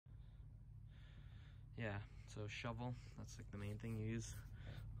yeah, so shovel, that's like the main thing you use,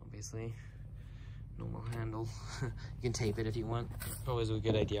 obviously. Normal handle. You can tape it if you want. Always a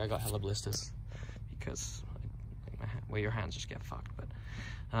good idea. I got hella blisters because your hands just get fucked. But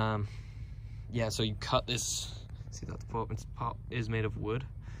yeah, so you cut this. See that the pot is made of wood.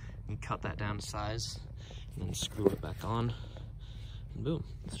 You cut that down to size, and then screw it back on, and boom,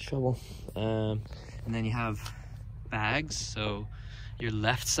 it's a shovel. And then you have bags. So your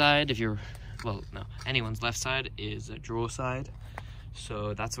left side, if you're, well, no, anyone's left side is a draw side.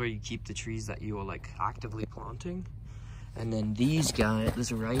 So that's where you keep the trees that you are like actively planting. And then these guys,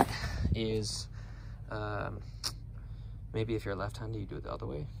 this right is, maybe if you're left-handed, you do it the other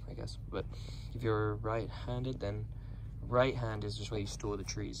way, I guess. But if you're right-handed, then right hand is just where you store the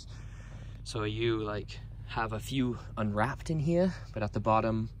trees. So you like have a few unwrapped in here, but at the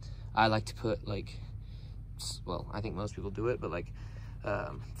bottom, I like to put like, well, I think most people do it, but like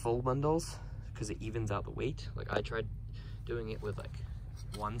full bundles, because it evens out the weight. Like I tried doing it with like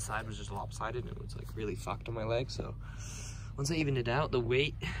one side was just lopsided and it was like really fucked on my leg. So once I evened it out, the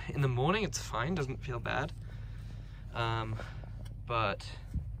weight in the morning, it's fine, doesn't feel bad. But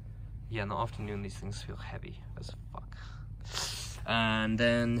yeah, in the afternoon, these things feel heavy as fuck. And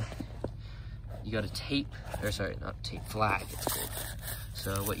then you got a tape, or sorry, not tape, flag it's called.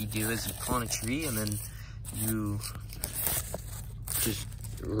 So what you do is you plant a tree and then you just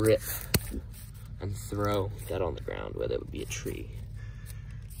rip and throw that on the ground where there would be a tree.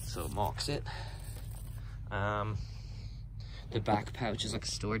 So it marks it. The back pouch is like a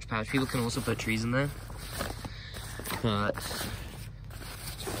storage pouch. People can also put trees in there, but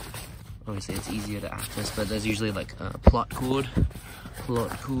obviously it's easier to access. But there's usually like a plot cord.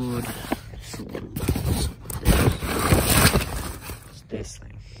 This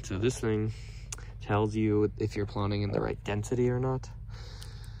thing. So this thing tells you if you're planting in the right density or not.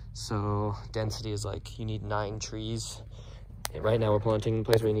 So density is like you need 9 trees. Right now we're planting in a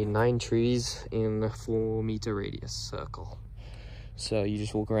place where you need 9 trees in a 4-meter radius circle. So you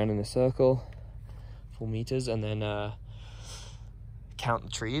just walk around in a circle, 4 meters, and then count the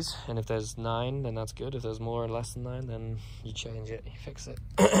trees. And if there's 9, then that's good. If there's more or less than 9, then you change it, you fix it.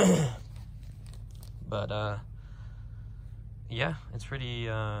 But yeah, it's pretty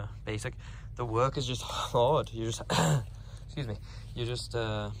basic. The work is just hard. You just, excuse me, you just,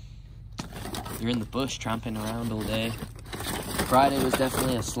 you're in the bush tramping around all day. Friday was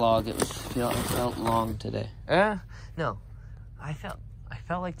definitely a slog. It felt long today. No, I felt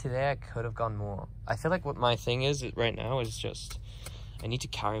like today I could have gone more. I feel like what my thing is right now is just I need to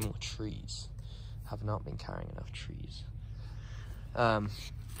carry more trees. Have not been carrying enough trees.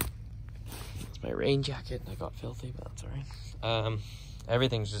 It's my rain jacket. I got filthy, but that's alright.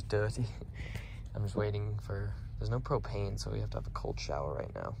 Everything's just dirty. I'm just waiting for. There's no propane, so we have to have a cold shower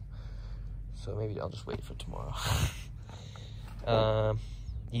right now. So maybe I'll just wait for tomorrow.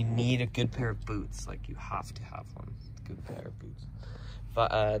 You need a good pair of boots. Like you have to have one good pair of boots.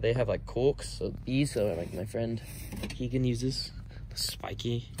 But they have like corks. So these are like my friend Keegan uses. The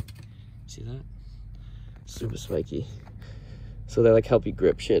spiky. See that? Super spiky. So they like help you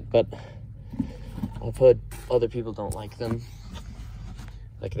grip shit. But I've heard other people don't like them.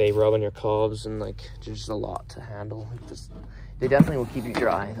 Like they rub on your calves and like there's just a lot to handle. They definitely will keep you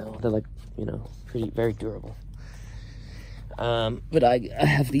dry though. They're like, you know, very durable. But I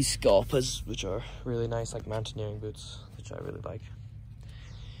have these Scarpas, which are really nice, like mountaineering boots, which I really like.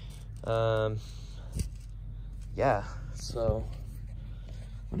 Yeah, so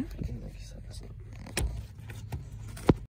I wonder if I can like